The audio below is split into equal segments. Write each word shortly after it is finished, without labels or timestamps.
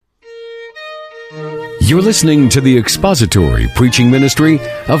You're listening to the expository preaching ministry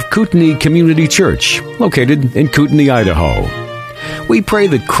of Kootenai Community Church, located in Kootenai, Idaho. We pray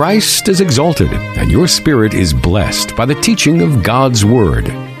that Christ is exalted and your spirit is blessed by the teaching of God's Word.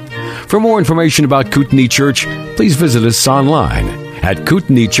 For more information about Kootenai Church, please visit us online at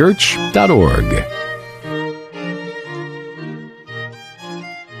kootenaichurch.org.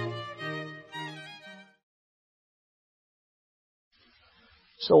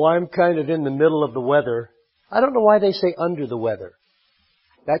 So I'm kind of in the middle of the weather. I don't know why they say under the weather.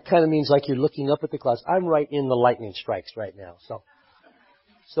 That kind of means like you're looking up at the clouds. I'm right in the lightning strikes right now.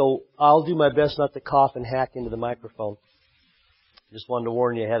 So I'll do my best not to cough and hack into the microphone. Just wanted to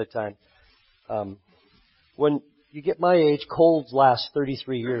warn you ahead of time. When you get my age, colds last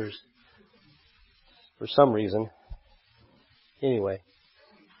 33 years. For some reason. Anyway.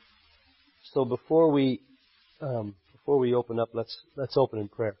 So before we open up, let's open in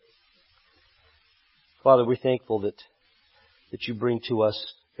prayer. Father, we're thankful that you bring to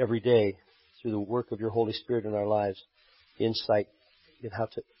us every day through the work of your Holy Spirit in our lives insight in how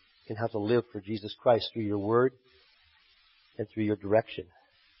to live for Jesus Christ through your Word and through your direction.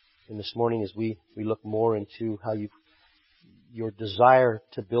 And this morning, as we look more into how your desire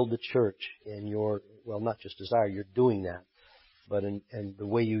to build the church and not just desire, you're doing that, but and the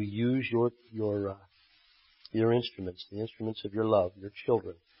way you use your instruments, the instruments of your love, your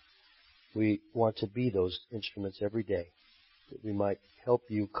children. We want to be those instruments every day, that we might help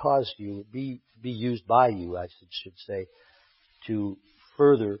you, cause you, be used by you, I should say, to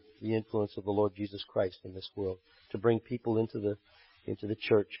further the influence of the Lord Jesus Christ in this world, to bring people into the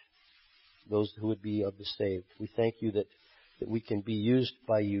church, those who would be of the saved. We thank you that we can be used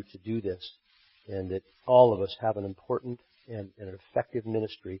by you to do this, and that all of us have an important and an effective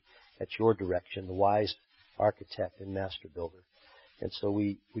ministry at your direction, the wise architect and master builder. And so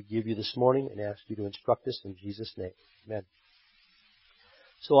we give you this morning and ask you to instruct us in Jesus' name. Amen.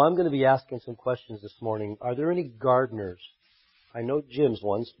 So I'm going to be asking some questions this morning. Are there any gardeners? I know Jim's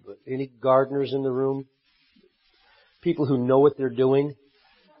ones, but any gardeners in the room? People who know what they're doing?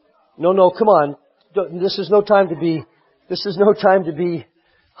 No, come on. This is no time to be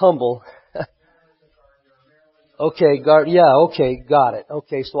humble. Okay, got it.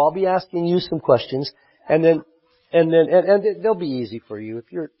 Okay, so I'll be asking you some questions. And they'll be easy for you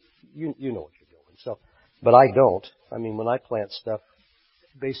if you know what you're doing. So, but I don't. I mean, when I plant stuff,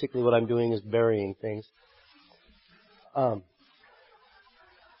 basically what I'm doing is burying things. Are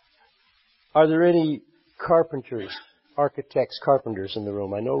there any carpenters in the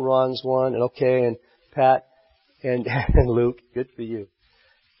room? I know Ron's one, and Pat, and Luke. Good for you.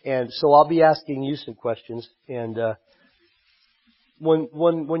 And so I'll be asking you some questions, and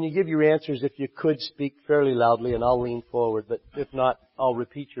When you give your answers, if you could speak fairly loudly, and I'll lean forward, but if not, I'll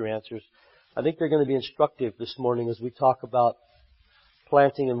repeat your answers. I think they're going to be instructive this morning as we talk about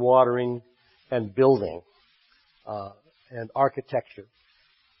planting and watering and building and architecture.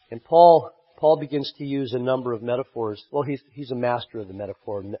 And Paul begins to use a number of metaphors. Well, he's a master of the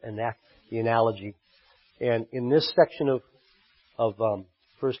metaphor and the analogy. And in this section of 1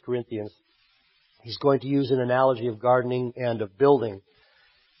 Corinthians, he's going to use an analogy of gardening and of building.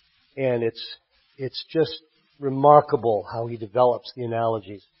 And it's just remarkable how he develops the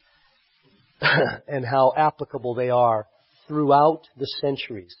analogies and how applicable they are throughout the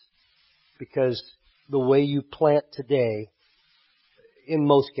centuries. Because the way you plant today, in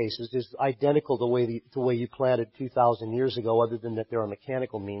most cases, is identical to the way you planted 2,000 years ago, other than that there are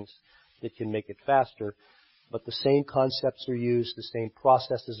mechanical means that can make it faster. But the same concepts are used, the same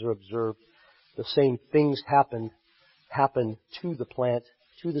processes are observed. The same things happen to the plant,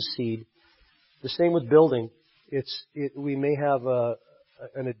 to the seed. The same with building. We may have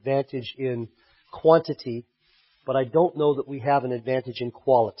an advantage in quantity, but I don't know that we have an advantage in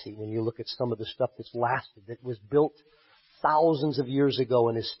quality when you look at some of the stuff that's lasted, that was built thousands of years ago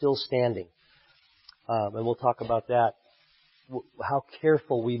and is still standing. And we'll talk about that. How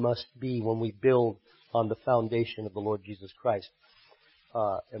careful we must be when we build on the foundation of the Lord Jesus Christ.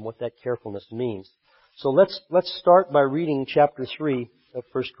 And what that carefulness means. So let's start by reading chapter 3 of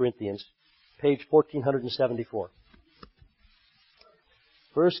 1 Corinthians, page 1474.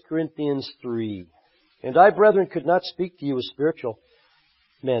 1 Corinthians 3. And I, brethren, could not speak to you as spiritual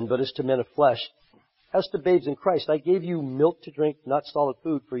men, but as to men of flesh. As to babes in Christ, I gave you milk to drink, not solid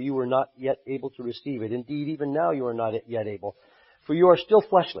food, for you were not yet able to receive it. Indeed, even now you are not yet able, for you are still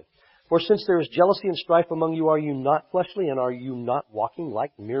fleshly. For since there is jealousy and strife among you, are you not fleshly, and are you not walking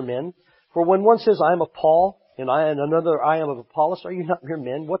like mere men? For when one says, I am of Paul, and another, I am of Apollos, are you not mere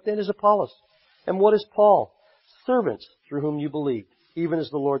men? What then is Apollos? And what is Paul? Servants through whom you believed, even as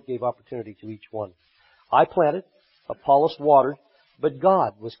the Lord gave opportunity to each one. I planted, Apollos watered, but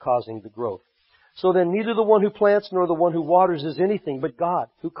God was causing the growth. So then neither the one who plants nor the one who waters is anything but God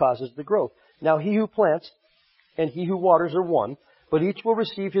who causes the growth. Now he who plants and he who waters are one, but each will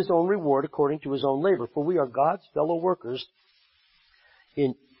receive his own reward according to his own labor. For we are God's fellow workers.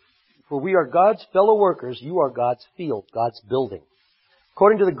 You are God's field, God's building.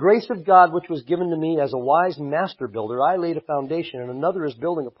 According to the grace of God which was given to me as a wise master builder, I laid a foundation and another is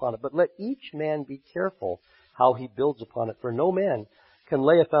building upon it. But let each man be careful how he builds upon it. For no man can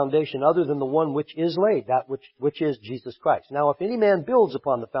lay a foundation other than the one which is laid, that which is Jesus Christ. Now if any man builds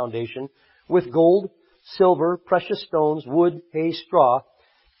upon the foundation with gold, silver, precious stones, wood, hay, straw,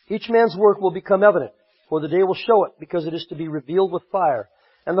 each man's work will become evident, for the day will show it, because it is to be revealed with fire.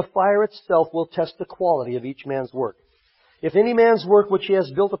 And the fire itself will test the quality of each man's work. If any man's work which he has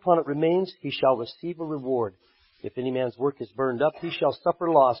built upon it remains, he shall receive a reward. If any man's work is burned up, he shall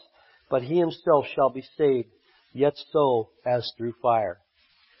suffer loss, but he himself shall be saved, yet so as through fire.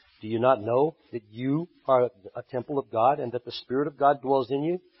 Do you not know that you are a temple of God, and that the Spirit of God dwells in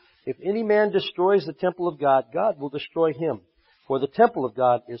you? If any man destroys the temple of God, God will destroy him. For the temple of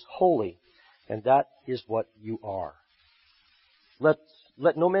God is holy, and that is what you are. Let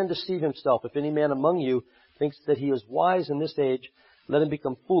no man deceive himself. If any man among you thinks that he is wise in this age, let him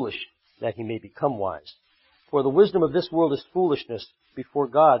become foolish, that he may become wise. For the wisdom of this world is foolishness before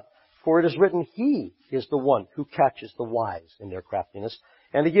God. For it is written, He is the one who catches the wise in their craftiness.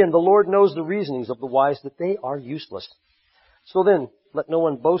 And again, the Lord knows the reasonings of the wise, that they are useless. So then, let no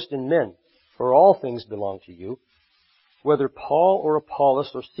one boast in men, for all things belong to you. Whether Paul or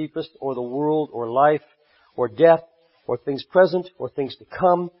Apollos or Cephas or the world or life or death or things present or things to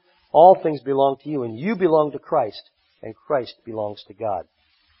come, all things belong to you, and you belong to Christ, and Christ belongs to God.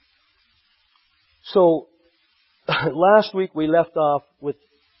 So, last week we left off with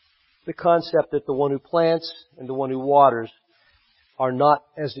the concept that the one who plants and the one who waters are not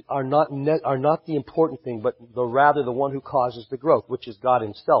the important thing, but rather the one who causes the growth, which is God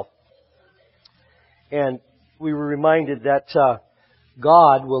Himself. And we were reminded that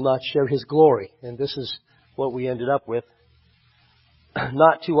God will not share His glory, and this is what we ended up with.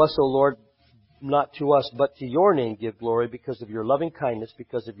 Not to us, O Lord, not to us, but to your name give glory because of your loving kindness,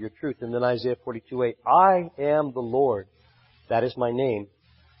 because of your truth. And then Isaiah 42:8, I am the Lord, that is my name.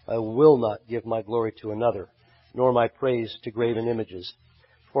 I will not give my glory to another, nor my praise to graven images.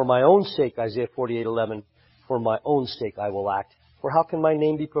 For my own sake, Isaiah 48:11, for my own sake I will act. For how can my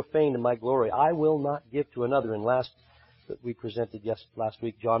name be profaned in my glory? I will not give to another. And last week,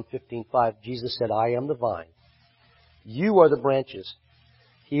 John 15:5, Jesus said, I am the vine. You are the branches.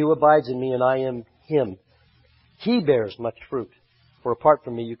 He who abides in me and I am him, he bears much fruit. For apart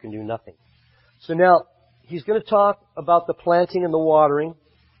from me you can do nothing. So now, he's going to talk about the planting and the watering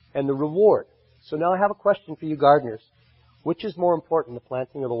and the reward. So now I have a question for you gardeners. Which is more important, the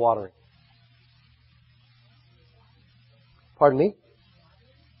planting or the watering? Pardon me?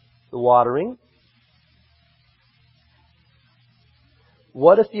 The watering.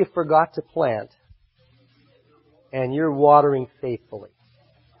 What if you forgot to plant and you're watering faithfully?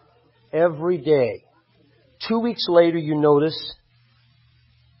 Every day. 2 weeks later you notice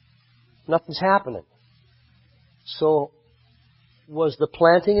nothing's happening. So, was the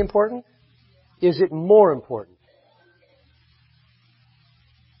planting important? Is it more important?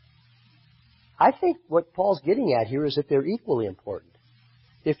 I think what Paul's getting at here is that they're equally important.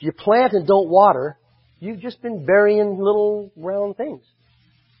 If you plant and don't water, you've just been burying little round things.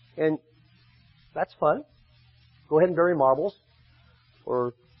 And that's fun. Go ahead and bury marbles,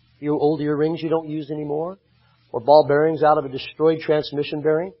 or your old earrings you don't use anymore, or ball bearings out of a destroyed transmission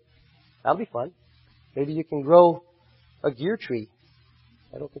bearing. That'll be fun. Maybe you can grow a gear tree.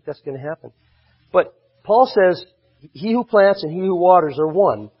 I don't think that's going to happen. But Paul says, he who plants and he who waters are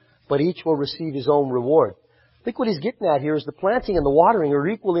one, but each will receive his own reward. I think what he's getting at here is the planting and the watering are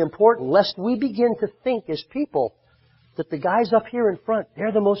equally important, lest we begin to think as people that the guys up here in front,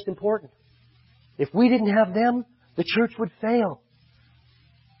 they're the most important. If we didn't have them, the church would fail.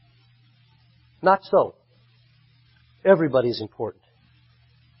 Not so. Everybody's important.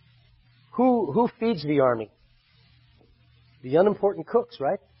 Who feeds the army? The unimportant cooks,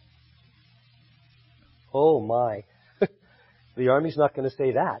 right? Oh my. The army's not going to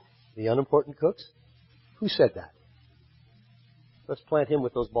say that. The unimportant cooks? Who said that? Let's plant him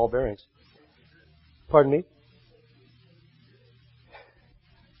with those ball bearings. Pardon me?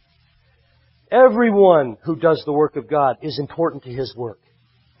 Everyone who does the work of God is important to His work.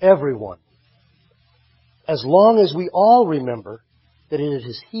 Everyone. As long as we all remember that it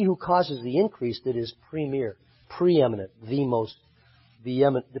is He who causes the increase that is premier, preeminent, the most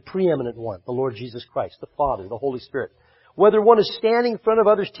the preeminent one, the Lord Jesus Christ, the Father, the Holy Spirit. Whether one is standing in front of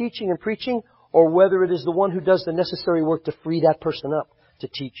others teaching and preaching, or whether it is the one who does the necessary work to free that person up to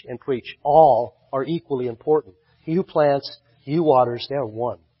teach and preach, all are equally important. He who plants, he who waters, they are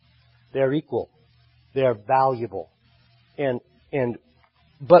one. They are equal. They are valuable.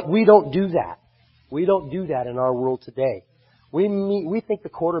 But we don't do that. We don't do that in our world today. We think the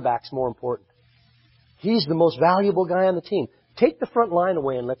quarterback's more important. He's the most valuable guy on the team. Take the front line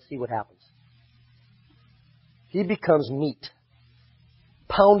away and let's see what happens. He becomes meat,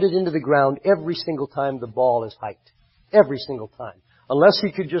 pounded into the ground every single time the ball is hiked. Every single time. Unless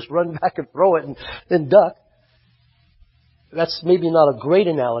he could just run back and throw it and duck. That's maybe not a great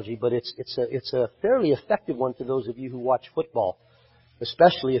analogy, but it's a fairly effective one to those of you who watch football,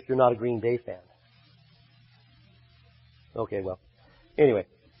 especially if you're not a Green Bay fan. Okay, well, anyway,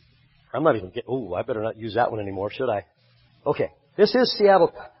 I'm not even I better not use that one anymore, should I? Okay, this is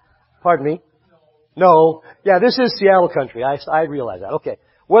Seattle. Pardon me? No. Yeah, this is Seattle country. I realize that. Okay.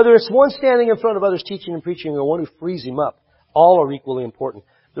 Whether it's one standing in front of others teaching and preaching or one who frees him up, all are equally important.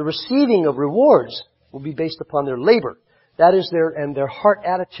 The receiving of rewards will be based upon their labor. That is their heart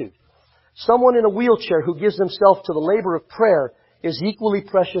attitude. Someone in a wheelchair who gives themselves to the labor of prayer is equally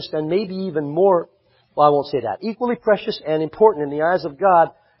precious and maybe even more, well, I won't say that, equally precious and important in the eyes of God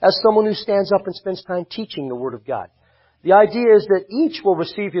as someone who stands up and spends time teaching the Word of God. The idea is that each will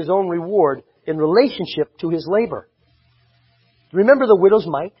receive his own reward in relationship to his labor. Remember the widow's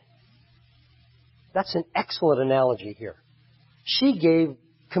mite? That's an excellent analogy here. She gave,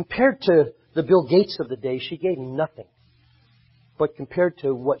 compared to the Bill Gates of the day, she gave nothing. But compared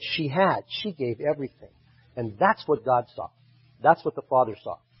to what she had, she gave everything. And that's what God saw. That's what the Father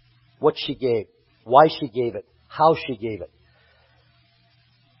saw. What she gave, why she gave it, how she gave it.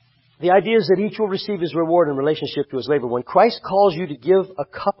 The idea is that each will receive his reward in relationship to his labor. When Christ calls you to give a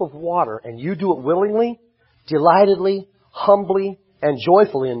cup of water and you do it willingly, delightedly, humbly, and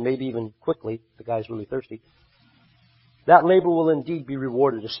joyfully, and maybe even quickly, the guy's really thirsty, that labor will indeed be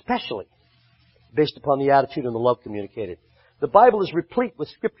rewarded, especially based upon the attitude and the love communicated. The Bible is replete with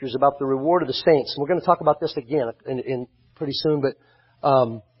scriptures about the reward of the saints. And we're going to talk about this again in pretty soon. But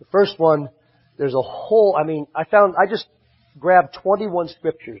the first one, there's a whole, I just grabbed 21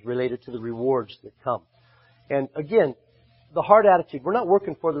 scriptures related to the rewards that come. And again, the heart attitude, we're not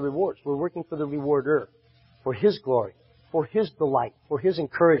working for the rewards. We're working for the rewarder, for his glory, for his delight, for his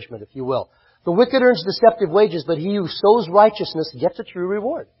encouragement, if you will. The wicked earns deceptive wages, but he who sows righteousness gets a true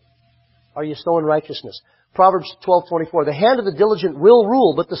reward. Are you sowing righteousness? Proverbs 12:24. The hand of the diligent will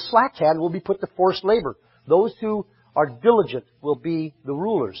rule, but the slack hand will be put to forced labor. Those who are diligent will be the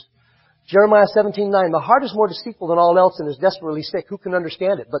rulers. Jeremiah 17:9. The heart is more deceitful than all else and is desperately sick. Who can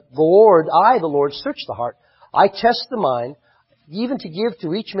understand it? But the Lord, search the heart. I test the mind, even to give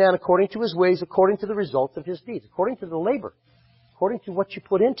to each man according to his ways, according to the results of his deeds, according to the labor, according to what you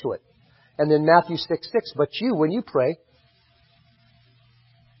put into it. And then Matthew 6:6. But you, when you pray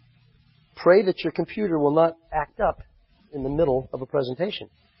that your computer will not act up in the middle of a presentation.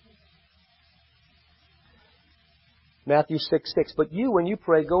 Matthew 6:6. But you, when you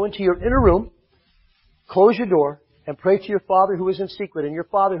pray, go into your inner room, close your door, and pray to your Father who is in secret. And your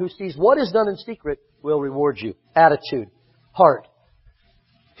Father who sees what is done in secret will reward you. Attitude. Heart.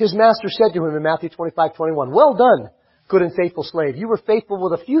 His master said to him in Matthew 25:21, well done, good and faithful slave. You were faithful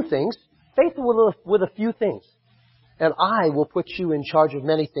with a few things. Faithful with a few things. And I will put you in charge of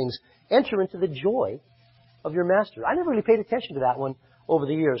many things. Enter into the joy of your master. I never really paid attention to that one over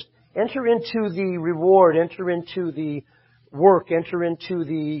the years. Enter into the reward. Enter into the work. Enter into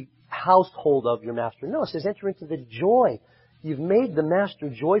the household of your master. No, it says enter into the joy. You've made the master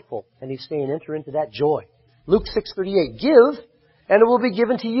joyful. And he's saying enter into that joy. Luke 6:38. Give, and it will be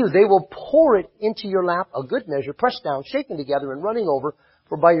given to you. They will pour it into your lap, a good measure, pressed down, shaken together, and running over.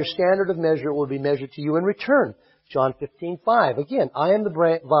 For by your standard of measure it will be measured to you in return. John 15:5. Again, I am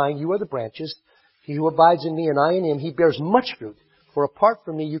the vine, you are the branches. He who abides in me and I in him, he bears much fruit. For apart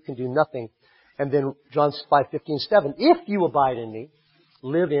from me you can do nothing. And then John 5:15-7. If you abide in me,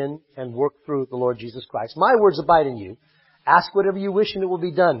 live in and work through the Lord Jesus Christ. My words abide in you. Ask whatever you wish and it will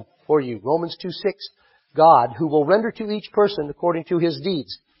be done for you. Romans 2:6. God, who will render to each person according to his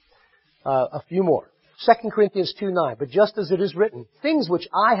deeds. A few more. 2 Corinthians 2:9. But just as it is written, things which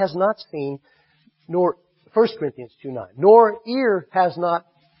eye has not seen, nor 1 Corinthians 2:9. Nor ear has not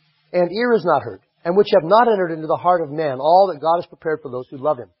heard, and which have not entered into the heart of man, all that God has prepared for those who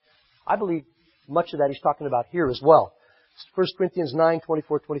love him. I believe much of that he's talking about here as well. 1 Corinthians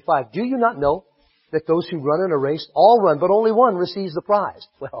 9:24-25. Do you not know that those who run in a race all run, but only one receives the prize?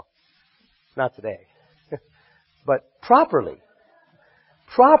 Well, not today. But properly.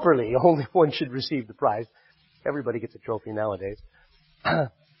 properly, only one should receive the prize. Everybody gets a trophy nowadays.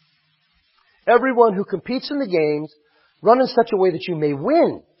 Everyone who competes in the games, run in such a way that you may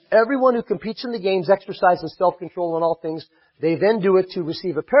win. Everyone who competes in the games exercises self-control in all things. They then do it to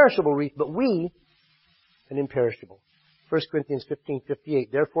receive a perishable wreath, but we an imperishable. 1 Corinthians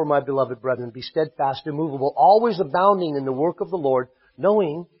 15:58. Therefore, my beloved brethren, be steadfast, immovable, always abounding in the work of the Lord,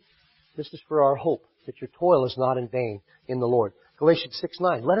 knowing this is for our hope, that your toil is not in vain in the Lord. Galatians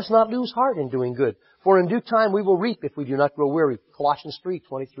 6:9. Let us not lose heart in doing good, for in due time we will reap if we do not grow weary. Colossians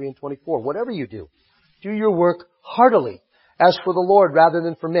 3:23 and 24. Whatever you do, do your work heartily, as for the Lord rather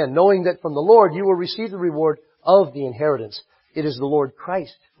than for men, knowing that from the Lord you will receive the reward of the inheritance. It is the Lord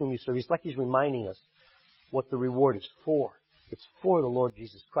Christ whom you serve. It's like He's reminding us what the reward is for. It's for the Lord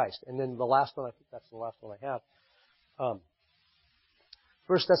Jesus Christ. And then the last one, I think that's the last one I have.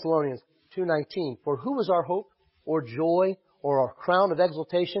 1 Thessalonians 2:19. For who is our hope or joy or our crown of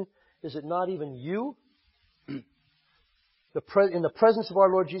exaltation? Is it not even you? In the presence of our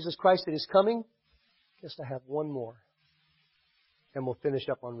Lord Jesus Christ that is coming? I guess I have one more. And we'll finish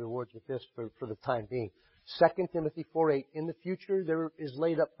up on rewards with this for the time being. 2 Timothy 4:8. In the future there is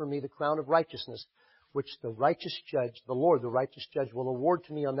laid up for me the crown of righteousness, which the righteous judge, the Lord, the righteous judge, will award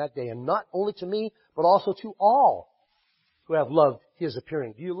to me on that day. And not only to me, but also to all who have loved His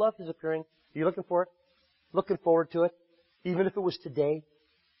appearing. Do you love His appearing? Are you looking for it? Looking forward to it? Even if it was today?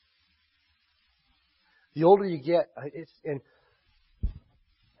 The older you get, and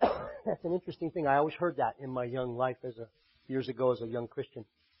that's an interesting thing. I always heard that in my young life years ago as a young Christian.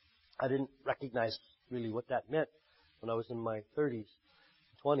 I didn't recognize really what that meant when I was in my 30s,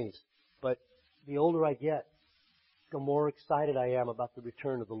 20s. But the older I get, the more excited I am about the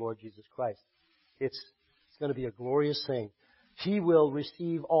return of the Lord Jesus Christ. It's going to be a glorious thing. He will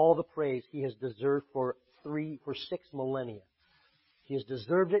receive all the praise He has deserved for 6 millennia. He has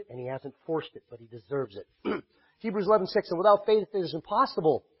deserved it, and He hasn't forced it, but He deserves it. Hebrews 11:6. And without faith it is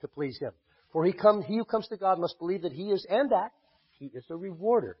impossible to please Him. For he who comes to God must believe that He is, and that He is a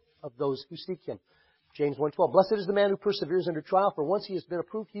rewarder of those who seek Him. James 1:12. Blessed is the man who perseveres under trial, for once he has been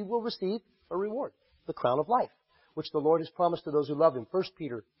approved, he will receive a reward, the crown of life, which the Lord has promised to those who love Him. 1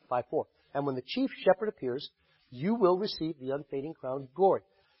 Peter 5:4. And when the chief shepherd appears, you will receive the unfading crown of glory.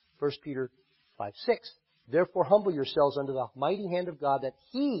 1 Peter 5:6. Therefore humble yourselves under the mighty hand of God, that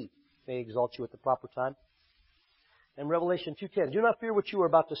He may exalt you at the proper time. And Revelation 2:10. Do not fear what you are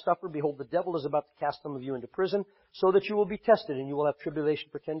about to suffer. Behold, the devil is about to cast some of you into prison, so that you will be tested, and you will have tribulation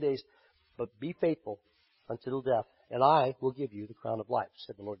for 10 days. But be faithful until death, and I will give you the crown of life,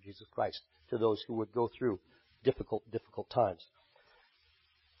 said the Lord Jesus Christ to those who would go through difficult times.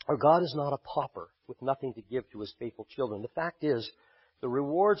 Our God is not a pauper with nothing to give to His faithful children. The fact is, the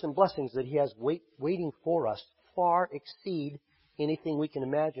rewards and blessings that He has waiting for us far exceed anything we can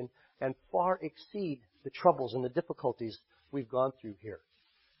imagine, and far exceed the troubles and the difficulties we've gone through here.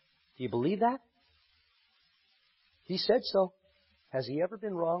 Do you believe that? He said so. Has He ever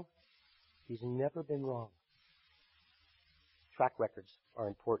been wrong? He's never been wrong. Track records are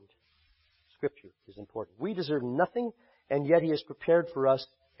important. Scripture is important. We deserve nothing, and yet He has prepared for us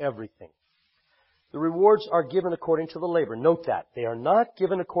everything. The rewards are given according to the labor. Note that. They are not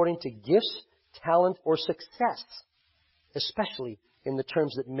given according to gifts, talent, or success, especially in the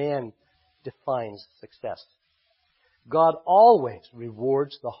terms that man defines success. God always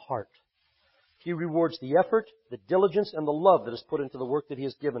rewards the heart. He rewards the effort, the diligence, and the love that is put into the work that He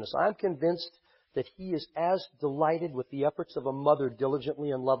has given us. I'm convinced that He is as delighted with the efforts of a mother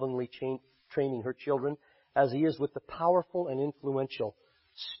diligently and lovingly training her children as He is with the powerful and influential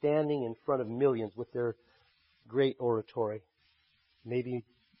standing in front of millions with their great oratory. Maybe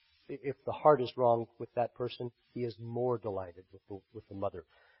if the heart is wrong with that person, He is more delighted with the mother.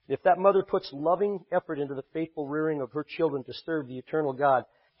 If that mother puts loving effort into the faithful rearing of her children to serve the eternal God,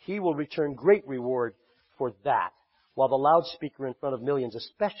 He will return great reward for that. While the loudspeaker in front of millions,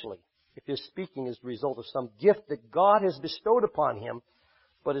 especially if his speaking is the result of some gift that God has bestowed upon him,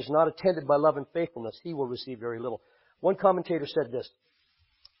 but is not attended by love and faithfulness, he will receive very little. One commentator said this: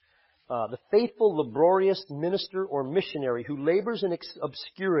 the faithful, laborious minister or missionary who labors in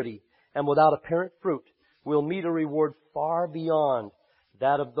obscurity and without apparent fruit will meet a reward far beyond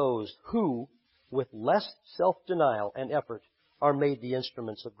that of those who, with less self-denial and effort, are made the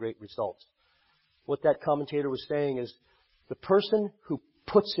instruments of great results. What that commentator was saying is the person who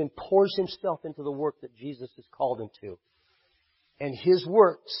pours himself into the work that Jesus has called him to, and his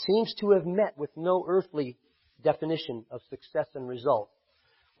work seems to have met with no earthly definition of success and result,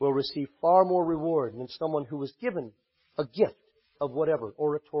 will receive far more reward than someone who was given a gift of whatever,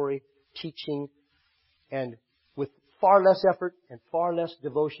 oratory, teaching, and with far less effort and far less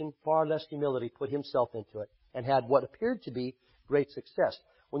devotion, far less humility, put himself into it and had what appeared to be great success.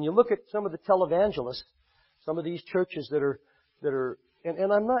 When you look at some of the televangelists, some of these churches that are,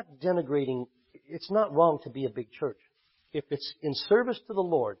 and I'm not denigrating, it's not wrong to be a big church. If it's in service to the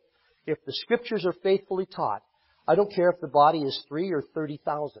Lord, if the scriptures are faithfully taught, I don't care if the body is 3 or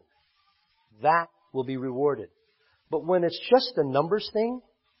 30,000. That will be rewarded. But when it's just a numbers thing,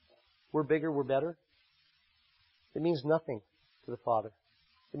 we're bigger, we're better, it means nothing to the Father.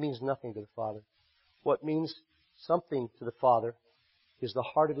 It means nothing to the Father. What means something to the Father is the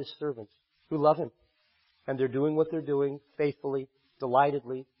heart of His servants who love Him. And they're doing what they're doing faithfully,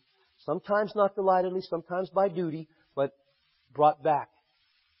 delightedly. Sometimes not delightedly, sometimes by duty, but brought back,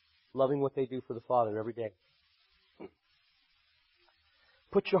 loving what they do for the Father every day.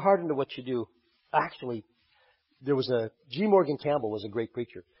 Put your heart into what you do. Actually, G. Morgan Campbell was a great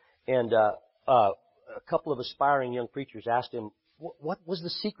preacher. And a couple of aspiring young preachers asked him, what was the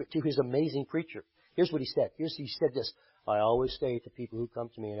secret to his amazing preacher? Here's what he said. He said this: I always say to people who come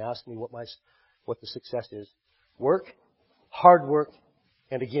to me and ask me what the success is: work, hard work,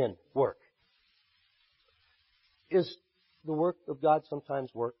 and again, work. Is the work of God sometimes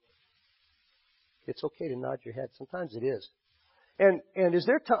work? It's okay to nod your head. Sometimes it is. And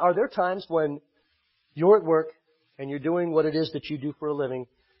are there times when you're at work and you're doing what it is that you do for a living,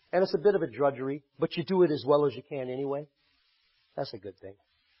 and it's a bit of a drudgery, but you do it as well as you can anyway? That's a good thing.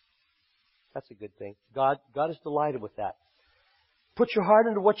 That's a good thing. God is delighted with that. Put your heart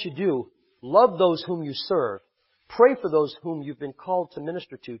into what you do. Love those whom you serve. Pray for those whom you've been called to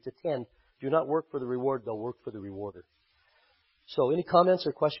minister to tend. Do not work for the reward, they'll work for the rewarder. So any comments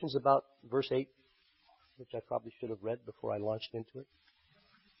or questions about verse 8, which I probably should have read before I launched into it?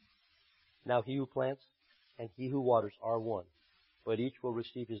 Now he who plants and he who waters are one, but each will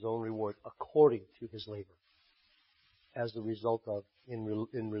receive his own reward according to his labor, as the result of,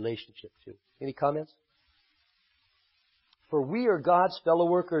 in relationship to. Any comments? For we are God's fellow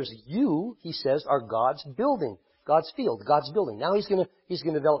workers. You, he says, are God's building, God's field, God's building. Now he's going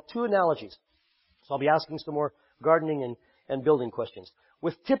to develop two analogies. So I'll be asking some more gardening and building questions.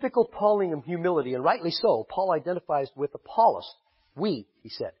 With typical Pauline humility, and rightly so, Paul identifies with Apollos, we, he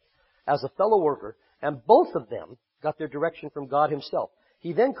said, as a fellow worker, and both of them got their direction from God himself.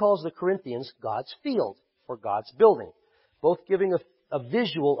 He then calls the Corinthians God's field, or God's building, both giving a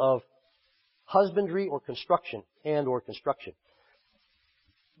visual of husbandry or construction, or construction.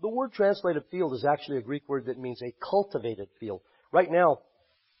 The word translated field is actually a Greek word that means a cultivated field. Right now,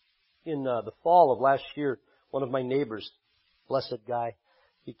 in the fall of last year, one of my neighbors, blessed guy,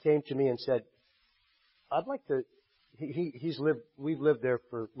 he came to me and said, I'd like to, we've lived there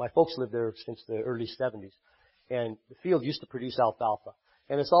my folks lived there since the early 70s. And the field used to produce alfalfa.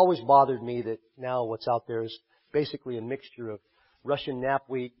 And it's always bothered me that now what's out there is basically a mixture of Russian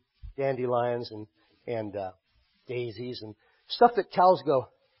knapweed, dandelions, and daisies, and stuff that cows go,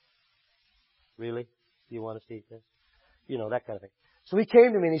 really? Do you want to see this? You know, that kind of thing. So he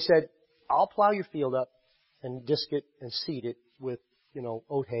came to me and he said, I'll plow your field up and disc it and seed it with,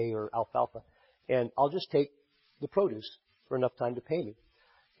 oat hay or alfalfa. And I'll just take the produce for enough time to pay me.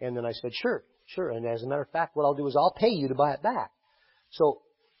 And then I said, sure. And as a matter of fact, what I'll do is I'll pay you to buy it back. So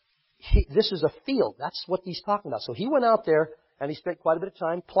this is a field. That's what he's talking about. So he went out there and he spent quite a bit of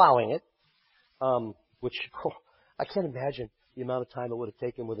time plowing it, which I can't imagine the amount of time it would have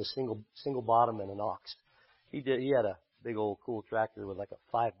taken with a single bottom and an ox. He had a big old cool tractor with like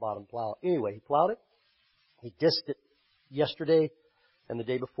a 5-bottom plow. Anyway, he plowed it. He disked it yesterday and the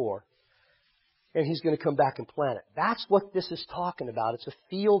day before. And he's going to come back and plant it. That's what this is talking about. It's a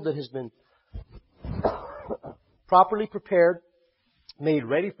field that has been properly prepared, made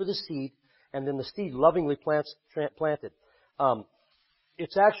ready for the seed, and then the seed lovingly planted.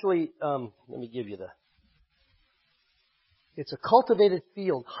 It's actually, let me give you it's a cultivated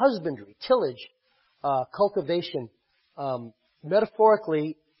field, husbandry, tillage, cultivation,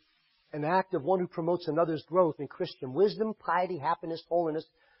 metaphorically an act of one who promotes another's growth in Christian wisdom, piety, happiness, holiness.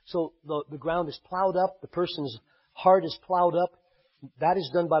 So the ground is plowed up, the person's heart is plowed up. That is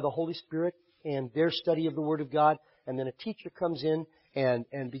done by the Holy Spirit and their study of the Word of God. And then a teacher comes in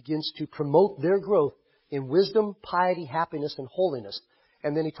and begins to promote their growth in wisdom, piety, happiness, and holiness.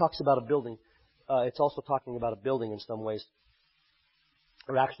 And then he talks about a building. It's also talking about a building in some ways.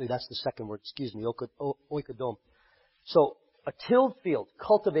 Or actually, that's the second word. Excuse me, oikodome. So a tilled field,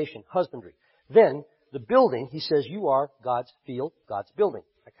 cultivation, husbandry. Then the building, he says, you are God's field, God's building.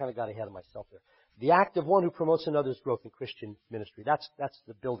 I kind of got ahead of myself there. The act of one who promotes another's growth in Christian ministry. That's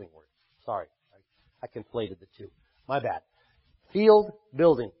the building word. Sorry, I conflated the two. My bad. Field,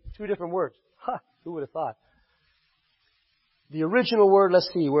 building. Two different words. Who would have thought? The original word, let's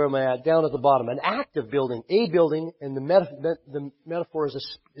see, where am I at? Down at the bottom. An act of building, a building, and the metaphor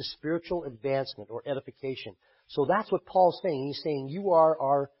is spiritual advancement or edification. So that's what Paul's saying. He's saying you are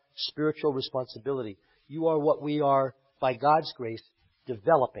our spiritual responsibility. You are what we are, by God's grace,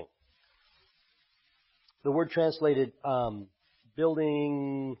 developing. The word translated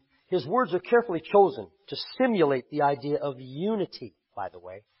building, his words are carefully chosen to simulate the idea of unity, by the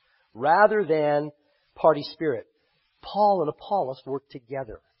way, rather than party spirit. Paul and Apollos work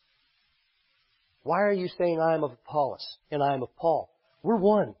together. Why are you saying I am of Apollos and I am of Paul? We're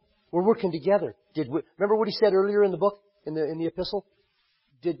one. We're working together. Remember what he said earlier in the book, in the epistle?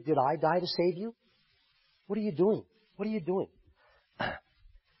 Did I die to save you? What are you doing? What are you doing?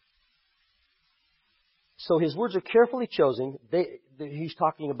 So his words are carefully chosen. He's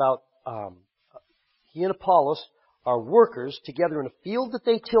talking about he and Apollos are workers together in a field that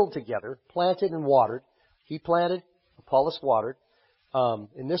they tilled together, planted and watered. He planted, Apollos watered.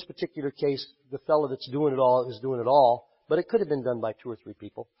 In this particular case, the fellow that's doing it all is doing it all, but it could have been done by 2 or 3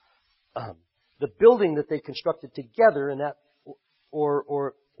 people. The building that they constructed together, and that,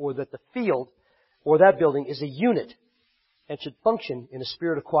 or that the field or that building is a unit and should function in a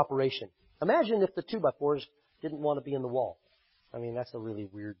spirit of cooperation. Imagine if the 2x4s didn't want to be in the wall. I mean, that's a really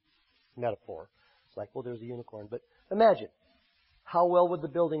weird metaphor. It's like, well, there's a unicorn. But imagine, how well would the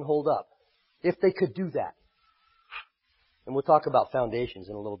building hold up if they could do that? And we'll talk about foundations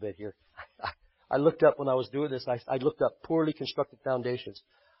in a little bit here. I looked up when I was doing this, I looked up poorly constructed foundations.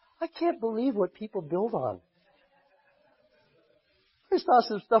 I can't believe what people build on. I saw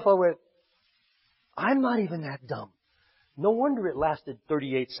some stuff, I went, I'm not even that dumb. No wonder it lasted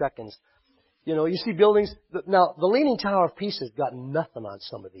 38 seconds. You know, you see buildings. Now, the Leaning Tower of Pisa has got nothing on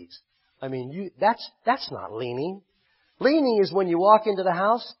some of these. I mean, that's not leaning. Leaning is when you walk into the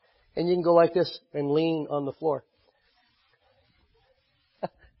house and you can go like this and lean on the floor.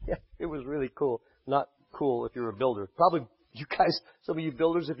 Yeah, it was really cool. Not cool if you're a builder. Probably you guys, some of you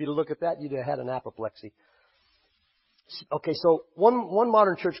builders, if you look at that, you'd have had an apoplexy. Okay, so one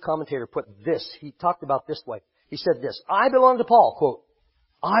modern church commentator put this. He talked about this way. He said this: I belong to Paul, quote.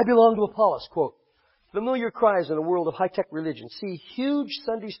 I belong to Apollos, quote. Familiar cries in a world of high-tech religion see huge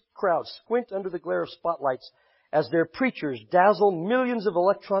Sunday crowds squint under the glare of spotlights as their preachers dazzle millions of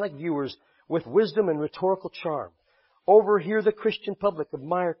electronic viewers with wisdom and rhetorical charm. Over here, the Christian public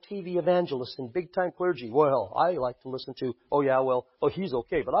admire TV evangelists and big-time clergy. Well, I like to listen to, he's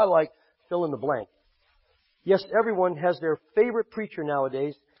okay, but I like fill in the blank. Yes, everyone has their favorite preacher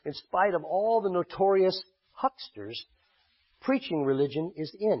nowadays. In spite of all the notorious hucksters, preaching religion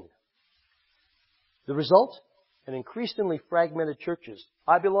is in. The result? An increasingly fragmented churches.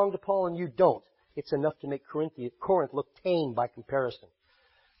 I belong to Paul and you don't. It's enough to make Corinth look tame by comparison.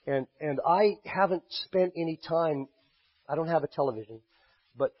 And I haven't spent any time, I don't have a television,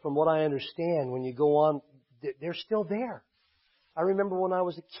 but from what I understand, when you go on, they're still there. I remember when I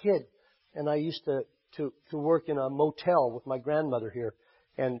was a kid and I used to work in a motel with my grandmother here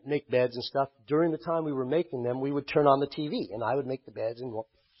and make beds and stuff. During the time we were making them, we would turn on the TV and I would make the beds and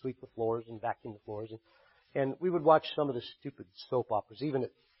sweep the floors and vacuum the floors. And we would watch some of the stupid soap operas. Even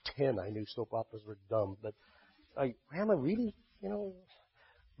at 10, I knew soap operas were dumb. But Grandma, really? You know?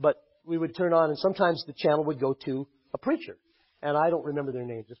 But we would turn on, and sometimes the channel would go to a preacher. And I don't remember their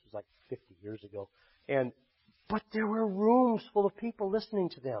names. This was like 50 years ago. But there were rooms full of people listening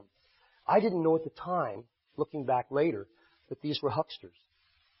to them. I didn't know at the time, looking back later, that these were hucksters.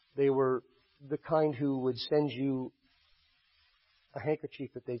 They were the kind who would send you a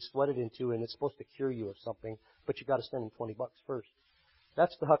handkerchief that they'd sweat it into, and it's supposed to cure you of something, but you got to send them $20 first.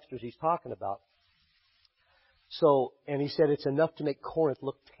 That's the hucksters he's talking about. So, and he said it's enough to make Corinth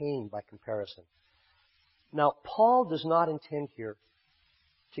look tame by comparison. Now, Paul does not intend here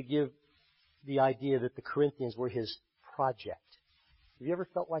to give the idea that the Corinthians were his project. Have you ever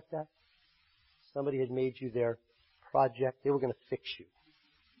felt like that? Somebody had made you their project. They were going to fix you.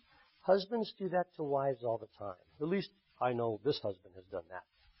 Husbands do that to wives all the time. At least I know this husband has done that.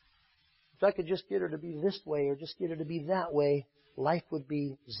 If I could just get her to be this way or just get her to be that way, life would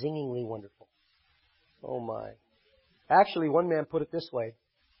be zingingly wonderful. Oh my. Actually, one man put it this way.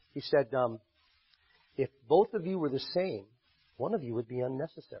 He said, if both of you were the same, one of you would be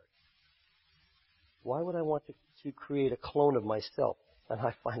unnecessary. Why would I want to create a clone of myself? And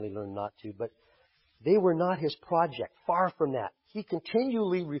I finally learned not to, but they were not his project. Far from that. He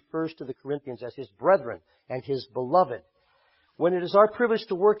continually refers to the Corinthians as his brethren and his beloved. When it is our privilege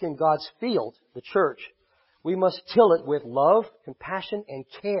to work in God's field, the church, we must till it with love, compassion, and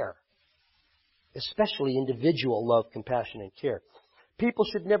care. Especially individual love, compassion, and care. People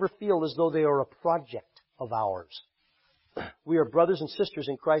should never feel as though they are a project of ours. We are brothers and sisters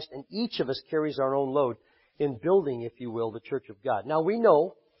in Christ, and each of us carries our own load in building, if you will, the church of God. Now we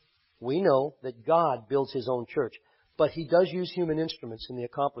know that God builds His own church, but He does use human instruments in the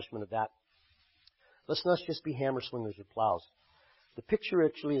accomplishment of that. Let's not just be hammer swingers or plows. The picture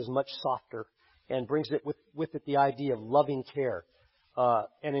actually is much softer and brings it with it the idea of loving care.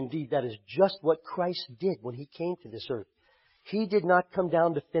 And indeed, that is just what Christ did when He came to this earth. He did not come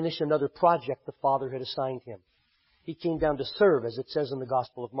down to finish another project the Father had assigned Him. He came down to serve, as it says in the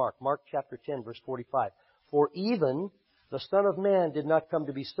Gospel of Mark. Mark chapter 10, verse 45. For even the Son of Man did not come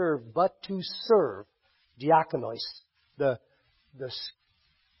to be served, but to serve, diakonos, the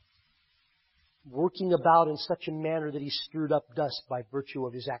working about in such a manner that He stirred up dust by virtue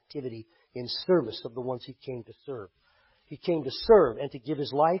of His activity in service of the ones He came to serve. He came to serve and to give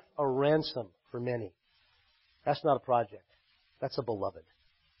His life a ransom for many. That's not a project. That's a beloved.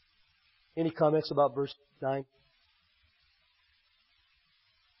 Any comments about verse 9?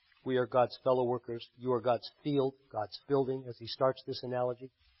 We are God's fellow workers. You are God's field, God's building, as he starts this analogy.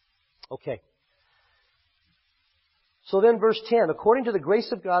 Okay. So then verse 10, according to the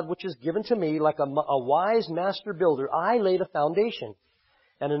grace of God which is given to me, like a wise master builder, I laid a foundation,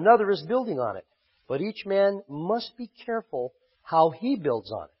 and another is building on it. But each man must be careful how he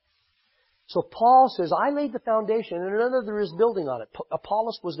builds on it. So Paul says, I laid the foundation, and another is building on it.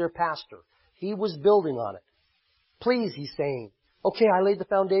 Apollos was their pastor. He was building on it. Please, he's saying, okay, I laid the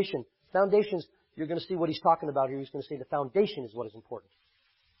foundation. Foundations, you're going to see what he's talking about here. He's going to say the foundation is what is important.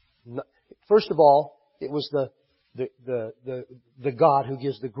 First of all, it was the God who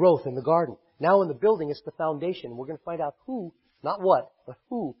gives the growth in the garden. Now in the building, it's the foundation. We're going to find out who, not what, but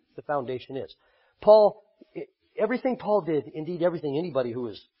who the foundation is. Paul, everything Paul did, indeed everything anybody who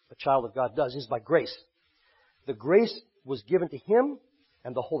is a child of God does, is by grace. The grace was given to him,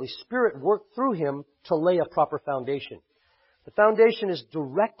 and the Holy Spirit worked through him to lay a proper foundation. The foundation is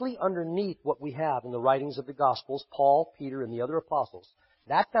directly underneath what we have in the writings of the Gospels, Paul, Peter, and the other apostles.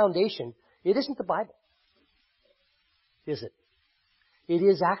 That foundation, it isn't the Bible, is it? It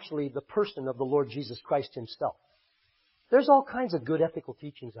is actually the person of the Lord Jesus Christ himself. There's all kinds of good ethical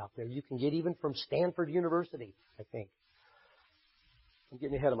teachings out there. You can get even from Stanford University, I think. I'm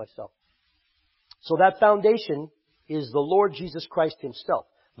getting ahead of myself. So that foundation is the Lord Jesus Christ himself.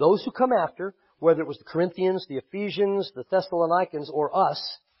 Those who come after, whether it was the Corinthians, the Ephesians, the Thessalonians, or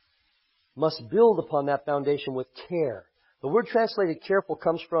us, must build upon that foundation with care. The word translated careful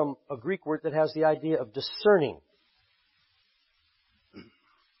comes from a Greek word that has the idea of discerning.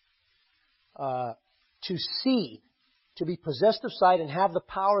 To see, to be possessed of sight and have the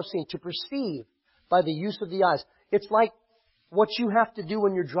power of seeing, to perceive by the use of the eyes. It's like what you have to do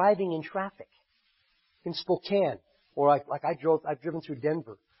when you're driving in traffic in Spokane. Or I've driven through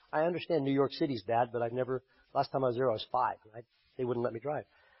Denver. I understand New York City's bad, but last time I was there I was 5. They wouldn't let me drive.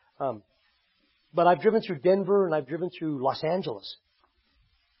 But I've driven through Denver and I've driven through Los Angeles.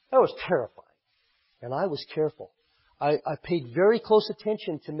 That was terrifying. And I was careful. I paid very close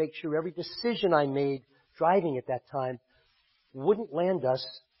attention to make sure every decision I made driving at that time wouldn't land us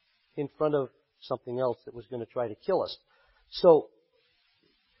in front of something else that was going to try to kill us. So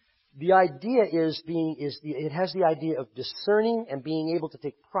the idea it has the idea of discerning and being able to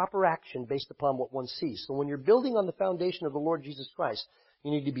take proper action based upon what one sees. So when you're building on the foundation of the Lord Jesus Christ, you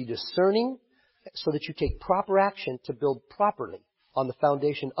need to be discerning so that you take proper action to build properly on the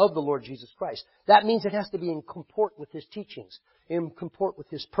foundation of the Lord Jesus Christ. That means it has to be in comport with His teachings, in comport with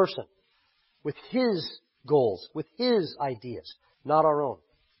His person, with His goals, with His ideas, not our own.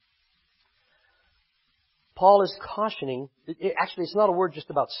 Paul is cautioning, actually it's not a word just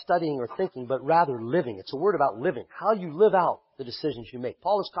about studying or thinking, but rather living. It's a word about living, how you live out the decisions you make.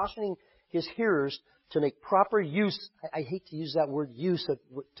 Paul is cautioning his hearers to make proper use, I hate to use that word use,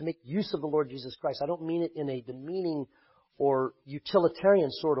 to make use of the Lord Jesus Christ. I don't mean it in a demeaning or utilitarian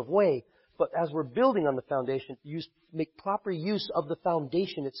sort of way, but as we're building on the foundation, make proper use of the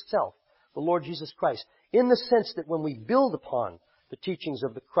foundation itself, the Lord Jesus Christ, in the sense that when we build upon the teachings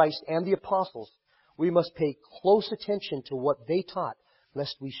of the Christ and the apostles, we must pay close attention to what they taught,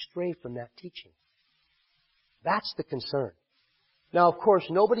 lest we stray from that teaching. That's the concern. Now, of course,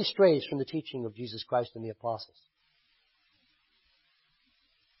 nobody strays from the teaching of Jesus Christ and the apostles.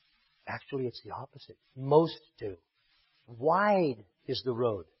 Actually, it's the opposite. Most do. Wide is the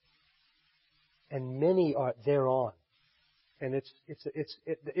road, and many are thereon. And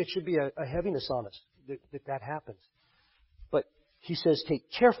it should be a heaviness on us that happens. But he says, be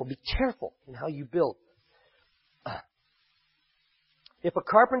careful in how you build. If a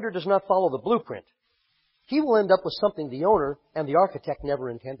carpenter does not follow the blueprint, he will end up with something the owner and the architect never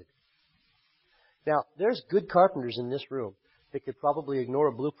intended. Now, there's good carpenters in this room that could probably ignore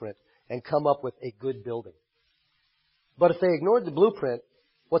a blueprint and come up with a good building. But if they ignored the blueprint,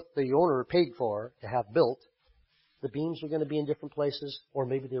 what the owner paid for to have built, the beams are going to be in different places, or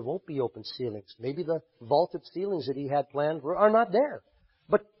maybe there won't be open ceilings. Maybe the vaulted ceilings that he had planned are not there.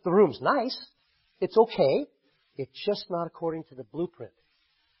 But the room's nice. It's okay. It's just not according to the blueprint.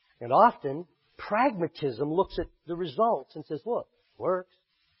 And often, pragmatism looks at the results and says, look, it works.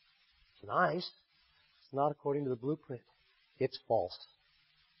 It's nice. It's not according to the blueprint. It's false.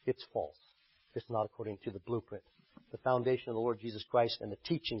 It's false. It's not according to the blueprint. The foundation of the Lord Jesus Christ and the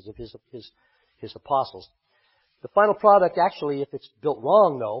teachings of His apostles. The final product, actually, if it's built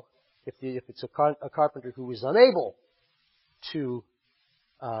wrong, though, if it's a carpenter who is unable to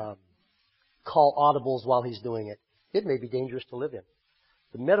call audibles while he's doing it, it may be dangerous to live in.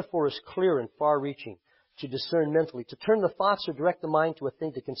 The metaphor is clear and far-reaching. To discern mentally, to turn the thoughts or direct the mind to a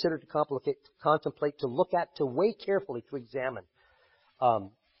thing, to consider, to contemplate, to look at, to weigh carefully, to examine.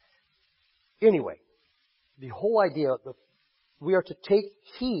 Anyway, the whole idea, we are to take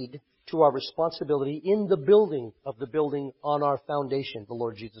heed to our responsibility in the building of the building on our foundation, the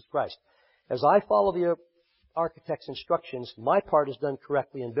Lord Jesus Christ. As I follow the architect's instructions, my part is done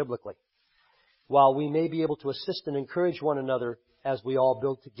correctly and biblically. While we may be able to assist and encourage one another as we all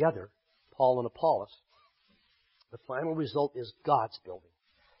build together, Paul and Apollos, the final result is God's building.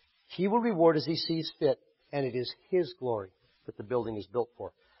 He will reward as He sees fit, and it is His glory that the building is built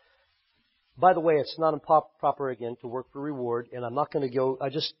for. By the way, it's not improper, again, to work for reward, and I'm not going to go,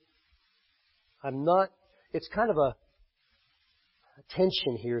 it's kind of a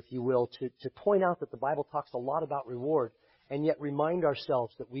tension here, if you will, to point out that the Bible talks a lot about reward, and yet remind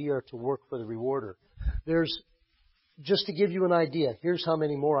ourselves that we are to work for the rewarder. Just to give you an idea, here's how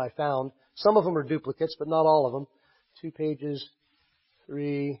many more I found. Some of them are duplicates, but not all of them. 2 pages,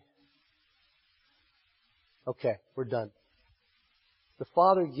 3. Okay, we're done. The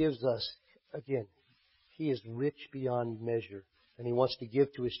Father gives us, again, He is rich beyond measure, and He wants to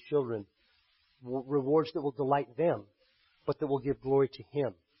give to His children rewards that will delight them, but that will give glory to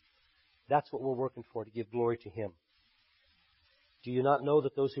Him. That's what we're working for, to give glory to Him. Do you not know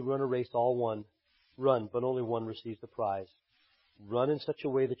that those who run a race, all run, but only one receives the prize? Run in such a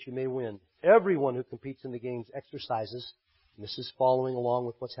way that you may win. Everyone who competes in the games exercises, and this is following along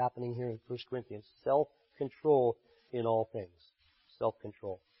with what's happening here in 1 Corinthians, self-control in all things.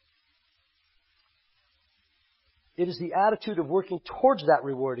 Self-control. It is the attitude of working towards that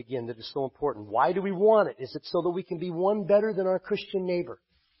reward, again, that is so important. Why do we want it? Is it so that we can be one better than our Christian neighbor?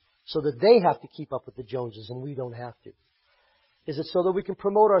 So that they have to keep up with the Joneses and we don't have to? Is it so that we can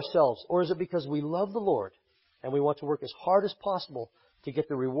promote ourselves? Or is it because we love the Lord and we want to work as hard as possible to get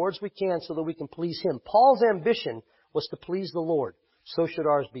the rewards we can so that we can please Him? Paul's ambition was to please the Lord. So should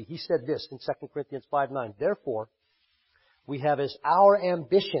ours be. He said this in 2 Corinthians 5:9. Therefore, we have as our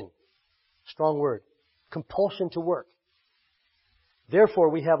ambition, strong word, compulsion to work. Therefore,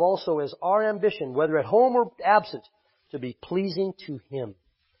 we have also as our ambition, whether at home or absent, to be pleasing to Him.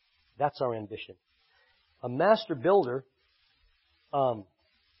 That's our ambition. A master builder,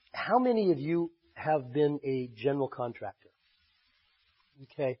 how many of you have been a general contractor?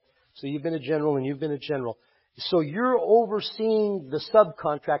 Okay, so you've been a general and you've been a general. So you're overseeing the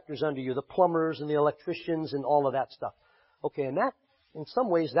subcontractors under you, the plumbers and the electricians and all of that stuff. Okay, and that, in some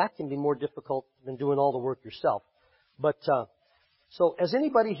ways, that can be more difficult than doing all the work yourself. But, so as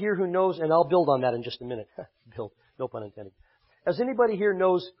anybody here who knows, and I'll build on that in just a minute. Build, no pun intended. As anybody here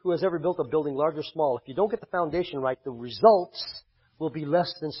knows who has ever built a building, large or small, if you don't get the foundation right, the results will be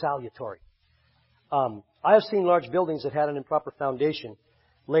less than salutary. I have seen large buildings that had an improper foundation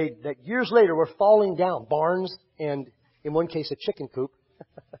laid that years later were falling down. Barns and, in one case, a chicken coop.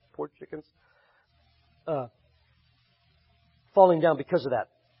 Poor chickens. Falling down because of that.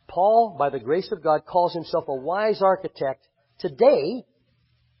 Paul, by the grace of God, calls himself a wise architect. Today,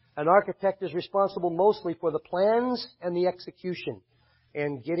 an architect is responsible mostly for the plans and the execution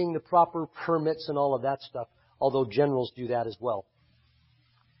and getting the proper permits and all of that stuff, although generals do that as well.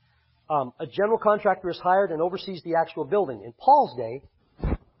 A general contractor is hired and oversees the actual building. In Paul's day,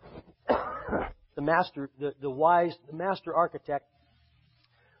 the master architect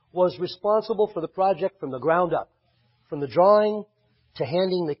was responsible for the project from the ground up, from the drawing to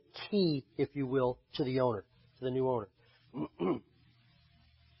handing the key, if you will, to the owner, to the new owner.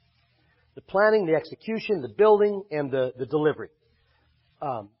 The planning, the execution, the building, and the delivery.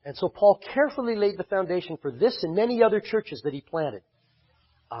 And so Paul carefully laid the foundation for this and many other churches that he planted.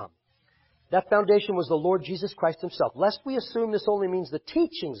 That foundation was the Lord Jesus Christ Himself. Lest we assume this only means the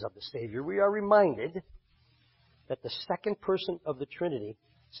teachings of the Savior, we are reminded that the second person of the Trinity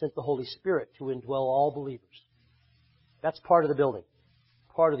sent the Holy Spirit to indwell all believers. That's part of the building,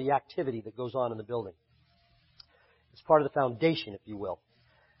 part of the activity that goes on in the building. It's part of the foundation, if you will.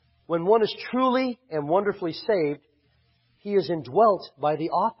 When one is truly and wonderfully saved, he is indwelt by the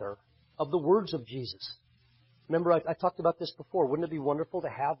author of the words of Jesus. Remember, I talked about this before. Wouldn't it be wonderful to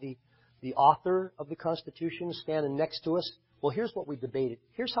have the author of the Constitution standing next to us? Well, here's what we debated.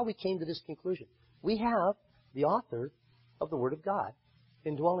 Here's how we came to this conclusion. We have the author of the Word of God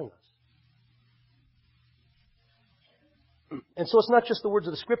indwelling us. And so it's not just the words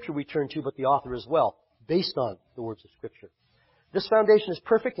of the Scripture we turn to, but the author as well, based on the words of Scripture. This foundation is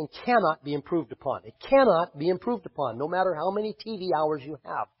perfect and cannot be improved upon. It cannot be improved upon, no matter how many TV hours you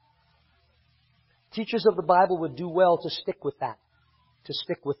have. Teachers of the Bible would do well to stick with that, to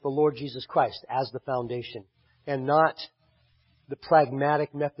stick with the Lord Jesus Christ as the foundation, and not the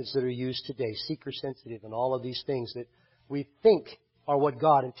pragmatic methods that are used today, seeker-sensitive and all of these things that we think are what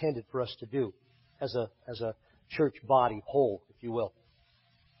God intended for us to do as a church body whole, if you will.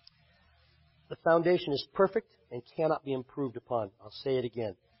 The foundation is perfect and cannot be improved upon. I'll say it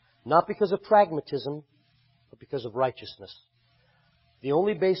again. Not because of pragmatism, but because of righteousness. The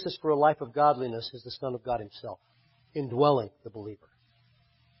only basis for a life of godliness is the Son of God Himself, indwelling the believer.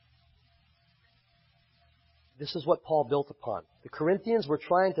 This is what Paul built upon. The Corinthians were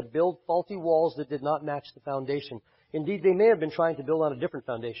trying to build faulty walls that did not match the foundation. Indeed, they may have been trying to build on a different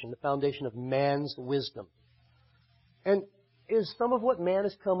foundation, the foundation of man's wisdom. And is some of what man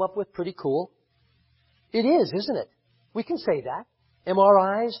has come up with pretty cool? It is, isn't it? We can say that.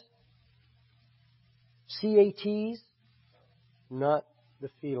 MRIs, CATs, not the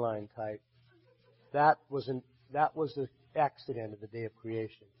feline type. That was an accident of the day of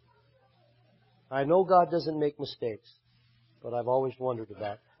creation. I know God doesn't make mistakes, but I've always wondered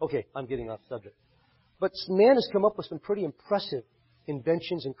about. Okay, I'm getting off subject. But man has come up with some pretty impressive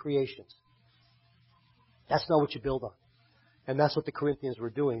inventions and creations. That's not what you build on. And that's what the Corinthians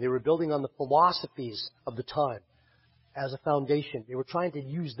were doing. They were building on the philosophies of the time as a foundation. They were trying to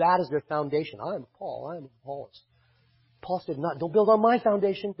use that as their foundation. I'm Paul. I'm Apollos. Paul said, don't build on my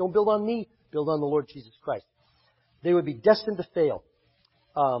foundation. Don't build on me. Build on the Lord Jesus Christ. They would be destined to fail.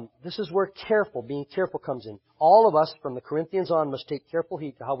 This is where being careful comes in. All of us, from the Corinthians on, must take careful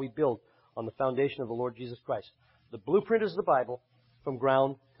heed to how we build on the foundation of the Lord Jesus Christ. The blueprint is the Bible from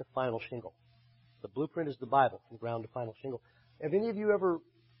ground to final shingle. The blueprint is the Bible from ground to final shingle. Have any of you ever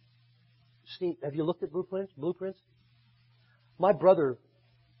have you looked at blueprints? My brother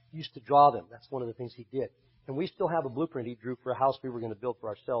used to draw them. That's one of the things he did. And we still have a blueprint he drew for a house we were going to build for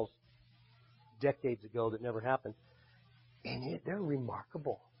ourselves decades ago that never happened. And they're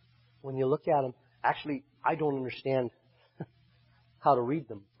remarkable when you look at them. Actually, I don't understand how to read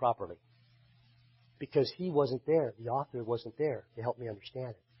them properly because he wasn't there. The author wasn't there to help me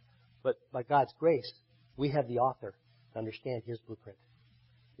understand it. But by God's grace, we have the author to understand his blueprint,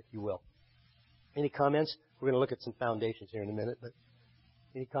 if you will. Any comments? We're going to look at some foundations here in a minute, but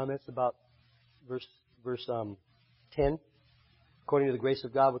any comments about verse 10? According to the grace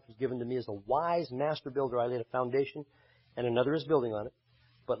of God, which was given to me as a wise master builder, I laid a foundation, and another is building on it.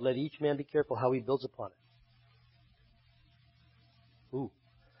 But let each man be careful how he builds upon it. Ooh.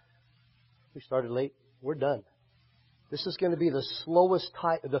 We started late. We're done. This is going to be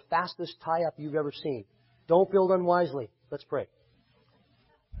the fastest tie-up you've ever seen. Don't build unwisely. Let's pray.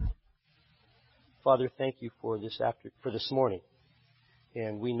 Father, thank you for this morning.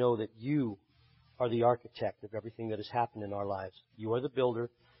 And we know that you are the architect of everything that has happened in our lives. You are the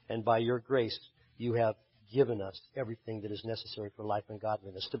builder, and by your grace, you have given us everything that is necessary for life and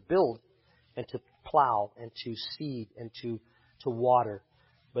godliness, to build and to plow and to seed and to water.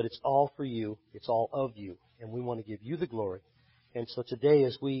 But it's all for you. It's all of you. And we want to give you the glory. And so today,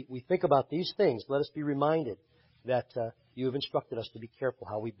 as we think about these things, let us be reminded that you have instructed us to be careful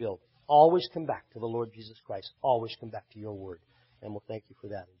how we build. Always come back to the Lord Jesus Christ. Always come back to your word. And we'll thank you for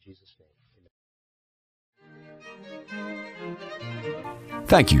that in Jesus' name.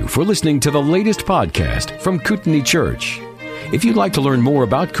 Thank you for listening to the latest podcast from Kootenai Church. If you'd like to learn more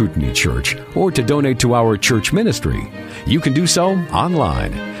about Kootenai Church or to donate to our church ministry, you can do so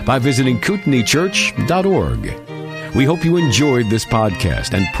online by visiting kootenaichurch.org. We hope you enjoyed this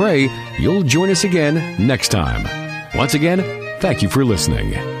podcast and pray you'll join us again next time. Once again, thank you for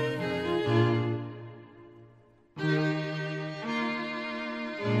listening.